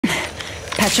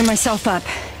Patching myself up.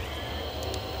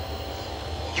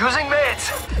 Using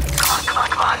meds. Come on, come on,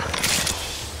 come on.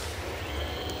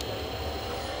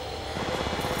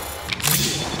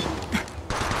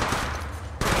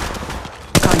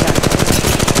 Contact.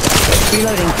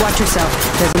 Reloading. Watch yourself.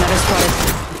 There's another squad.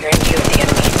 You're in view of the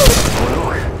enemy. Oh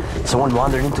look, someone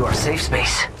wandered into our safe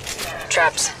space.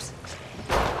 Traps.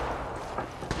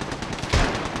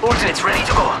 Ultimate's ready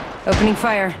to go. Opening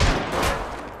fire.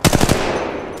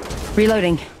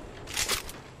 Reloading.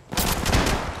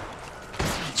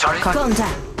 Sorry.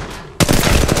 Contact.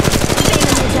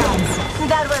 Enemy down.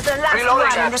 That was the last Reloading.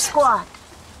 one in the squad.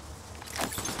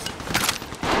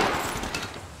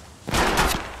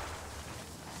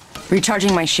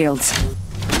 Recharging my shields.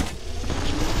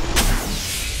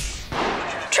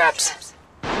 Traps.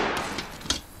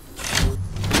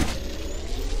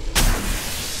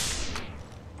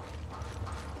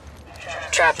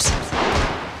 Traps.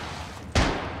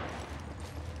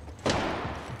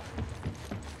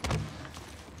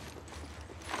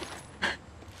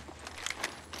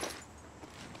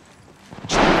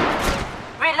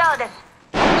 Reloaded.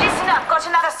 Listen up, got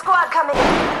another squad coming in.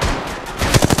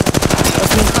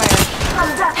 Opening fire.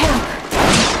 Contact. Help.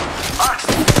 Arcs.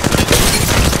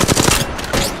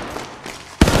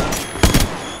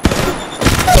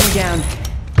 Enemy down.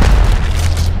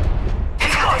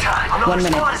 It's go time. Another 1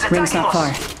 squad is minute. Ring's not attacking far.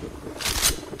 us.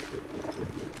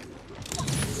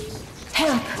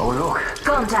 Help. Oh look.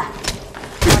 Contact.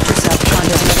 Watch yourself.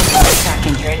 Contact. Another squad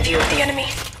attacking. You're in view of the enemy.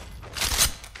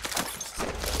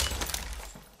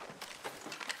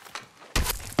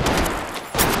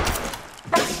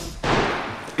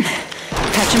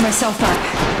 Patching myself up.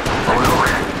 Oh look,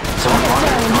 someone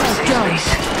wandered into our safe space.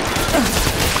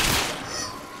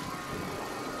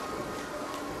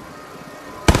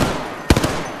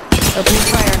 Opening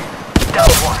fire.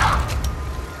 Down one.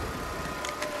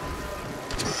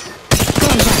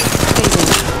 Contact. Phasing.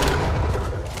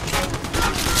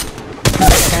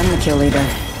 I'm the kill leader.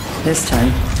 This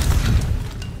time.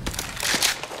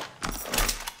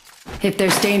 If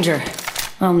there's danger,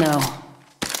 I'll know.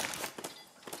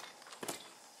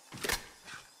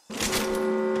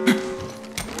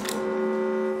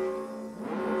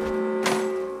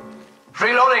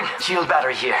 Reloading. Shield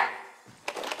battery here.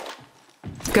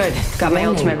 Good. Got my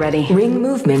ultimate ready. Ring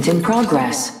movement in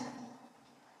progress.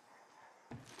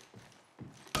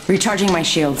 Recharging my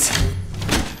shields.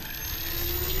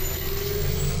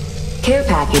 Care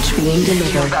package being Shield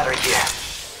delivered. battery here.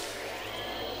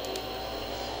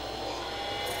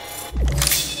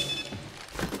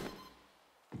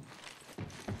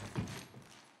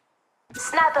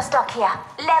 Sniper stock here.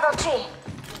 Level 3.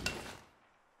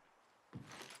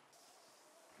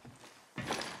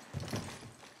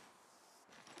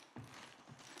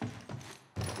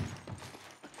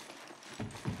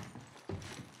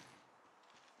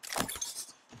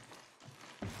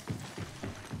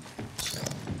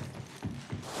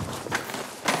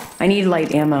 I need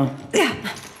light ammo.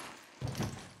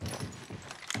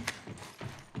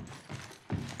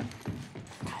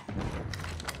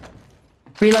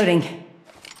 Reloading.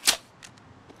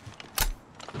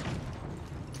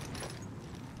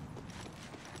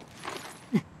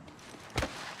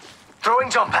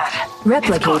 Throwing jump pad.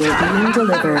 Replicator being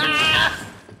delivered.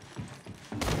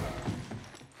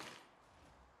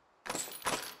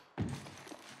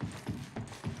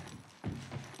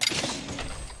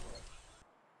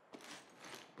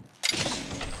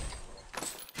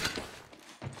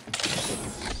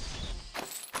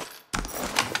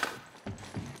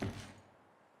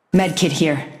 Medkit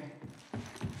here.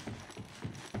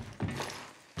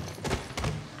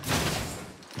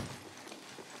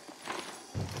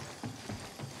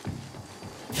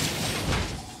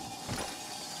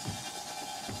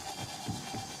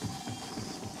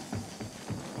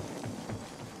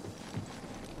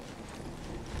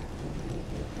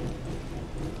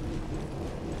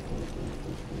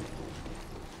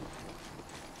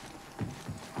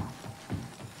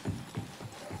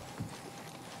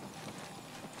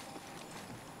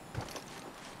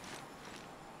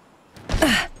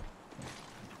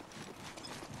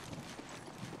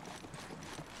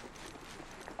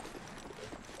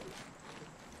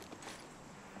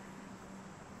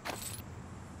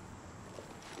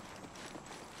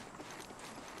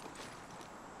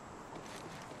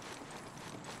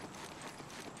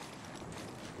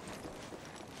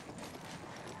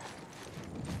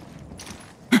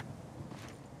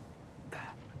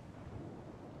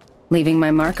 Leaving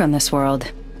my mark on this world.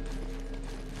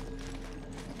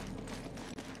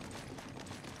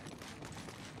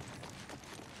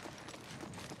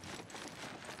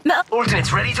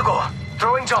 Ultimate's ready to go.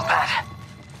 Throwing jump pad.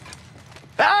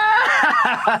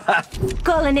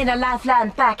 Calling in a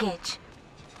lifeline package.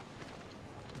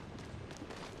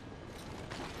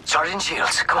 Charging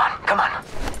shields. Come on, come on.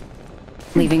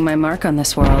 Leaving my mark on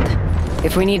this world.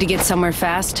 If we need to get somewhere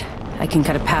fast, I can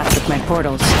cut a path with my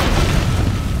portals.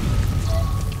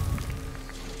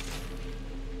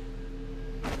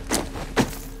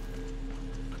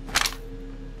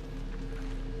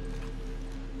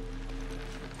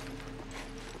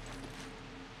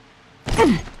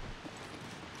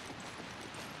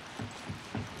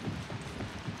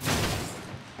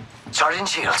 Charging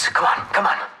shields. Come on, come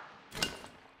on.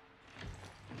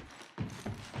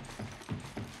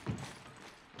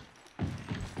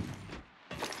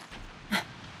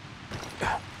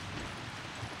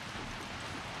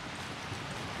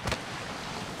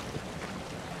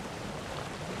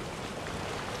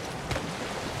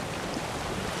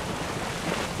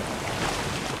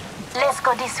 Let's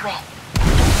go this way.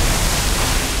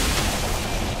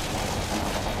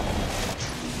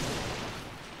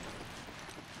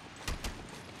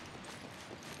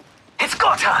 It's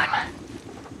go time.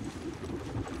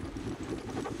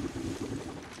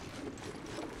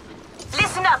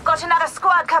 Listen up, got another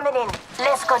squad coming in.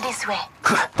 Let's go this way.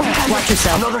 Watch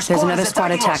yourself. There's another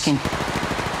squad attacking attacking.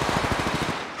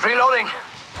 us. Reloading.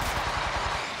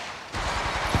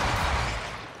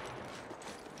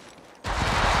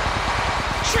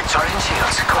 Charging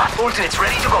shields. Come on, ultimate's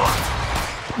ready to go.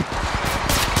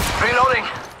 Reloading.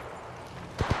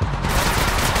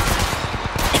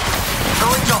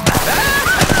 Throwing jump pad.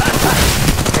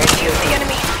 Very few of the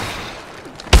enemy.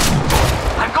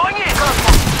 I'm going in.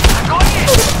 I'm going in.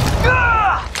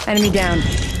 Ah! Enemy down.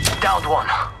 Downed one.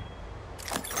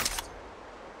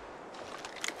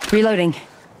 Reloading.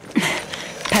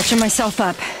 Patching myself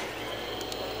up.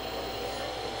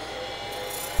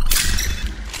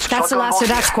 That's the last of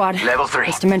that squad. Level 3.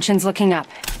 This dimension's looking up.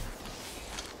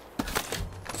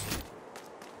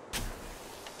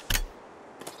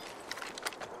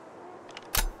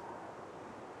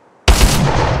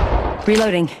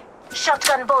 Reloading.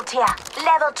 Shotgun bolt here.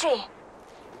 Level 3.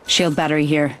 Shield battery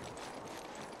here.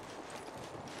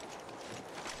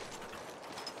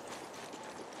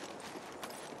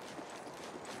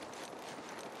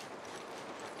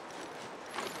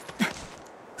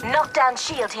 Knockdown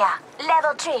shield here.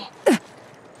 Level 3.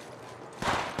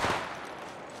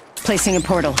 Placing a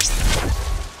portal.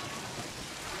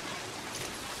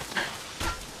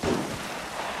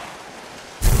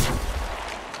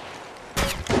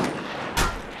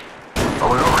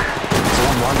 Oh look,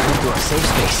 someone wandered into our safe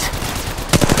space.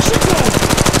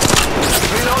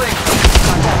 Reloading.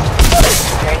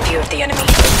 Very few of the enemy.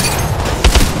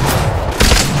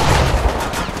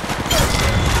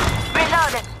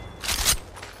 Reloaded.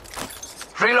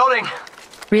 Reloading.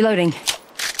 Reloading.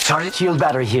 Charging shield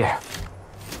battery here.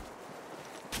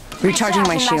 Recharging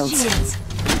my Recharging shields.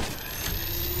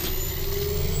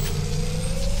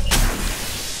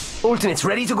 Ultimate's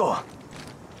ready to go.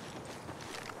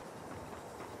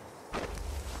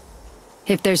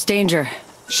 If there's danger,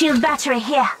 Shield battery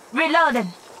here.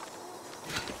 Reloading.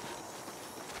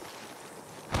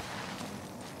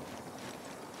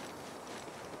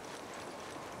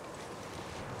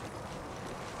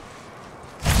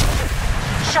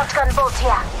 Shotgun bolt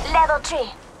here. Level 3.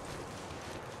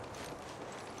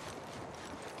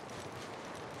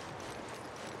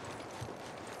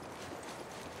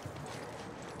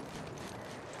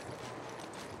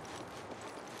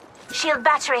 Shield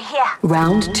battery here.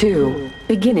 Round 2.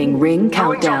 Beginning ring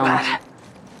Throwing jump countdown.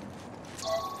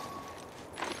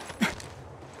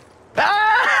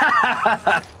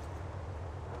 pad.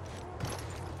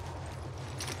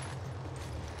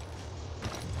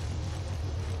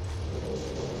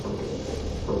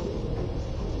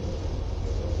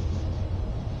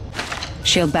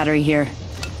 shield battery here.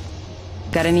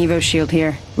 Got an Evo shield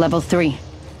here, level 3.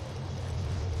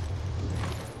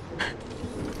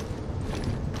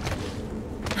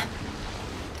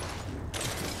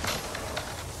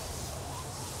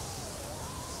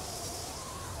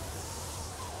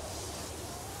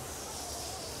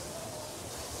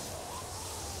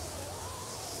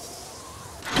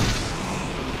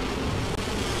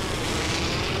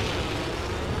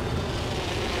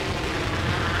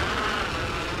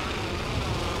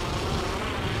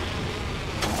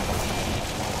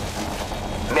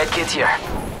 Medkit here.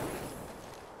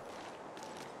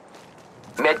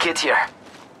 Medkit here.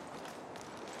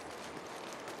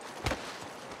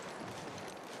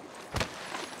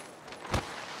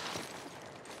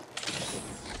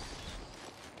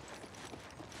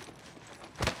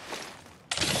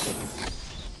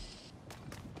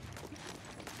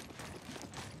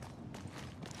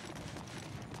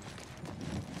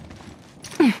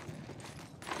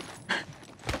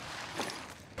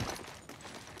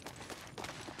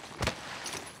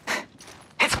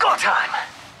 go time!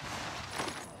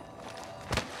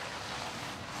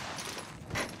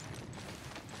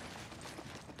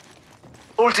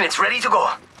 Alternates ready to go.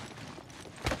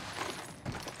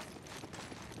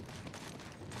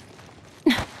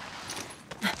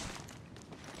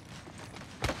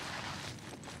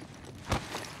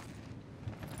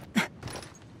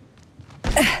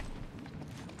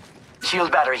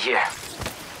 Shield battery here.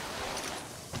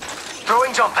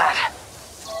 Throwing jump pad.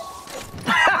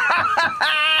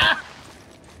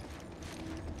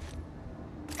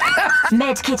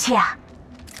 Medkit here.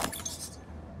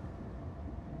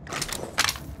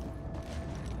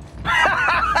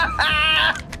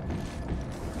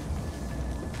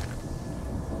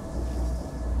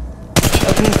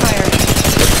 Opening fire.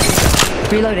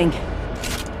 Reloading.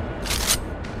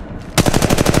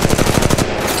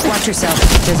 Watch yourself.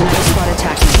 There's another squad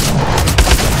attacking.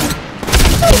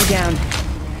 Enemy down.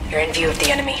 You're in view of the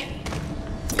enemy.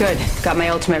 Good. Got my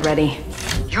ultimate ready.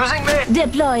 Using mid.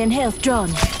 Deploy and health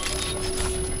drone.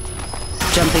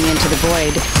 Jumping into the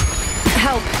void.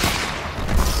 Help!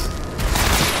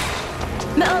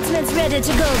 My ultimate's ready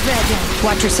to go, brother.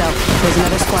 Watch yourself. There's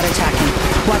another squad attacking.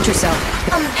 Watch yourself.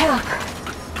 Help.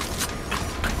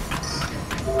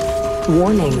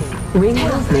 Warning. Ring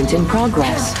movement in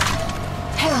progress.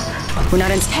 Help. We're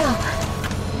not in... Help.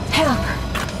 Help.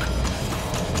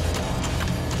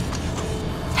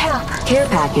 Help. Care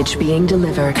package being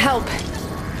delivered. Help!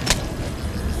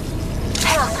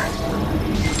 Help.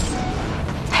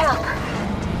 Help.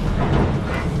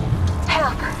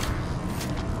 Help.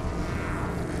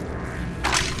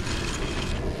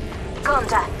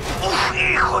 Contact. Oof,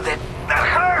 hijo de... That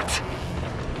hurt!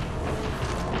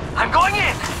 I'm going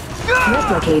in!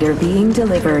 Replicator being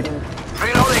delivered.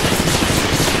 Reloading!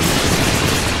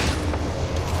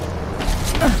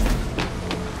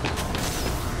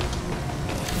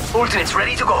 Alternates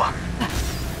ready to go.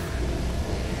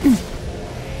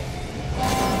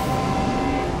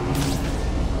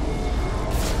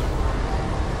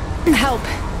 Help!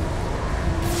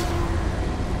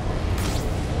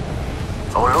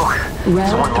 Oh look,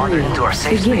 someone Round wandered into our 3.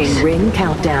 safe Beginning space. ring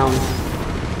countdown.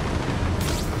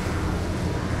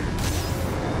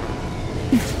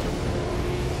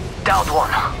 Downed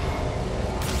one.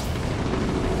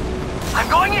 I'm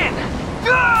going in!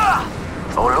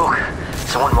 Oh look,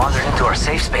 someone wandered into our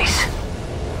safe space.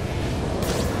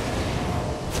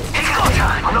 Hey, go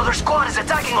time! Another squad is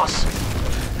attacking us!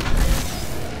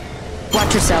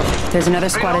 Watch yourself. There's another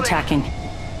squad Reloading. attacking.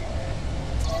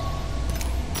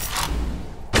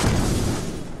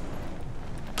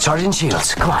 Sergeant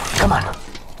Shields, come on, come on.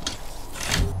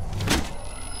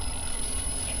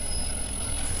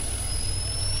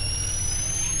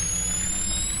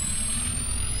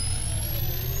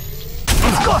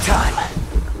 It's go time!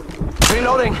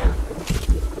 Reloading!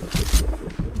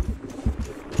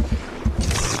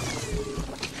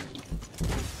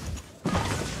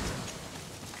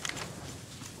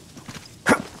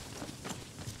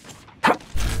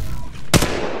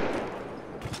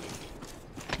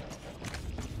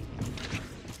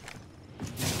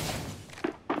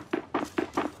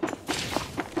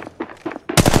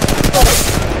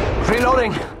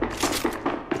 Reloading!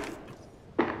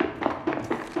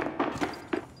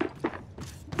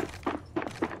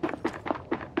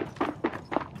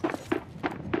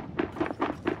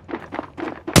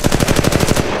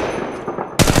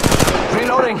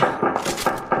 Reloading!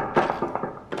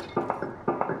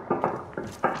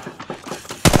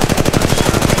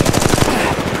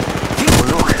 Oh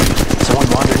look, someone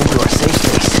wandered into our safe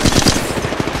space.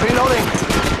 Reloading!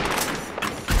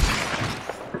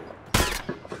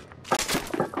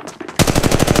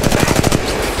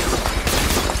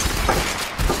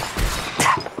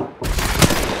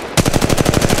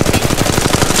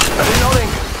 Reloading!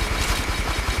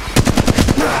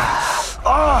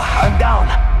 Oh, I'm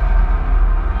down.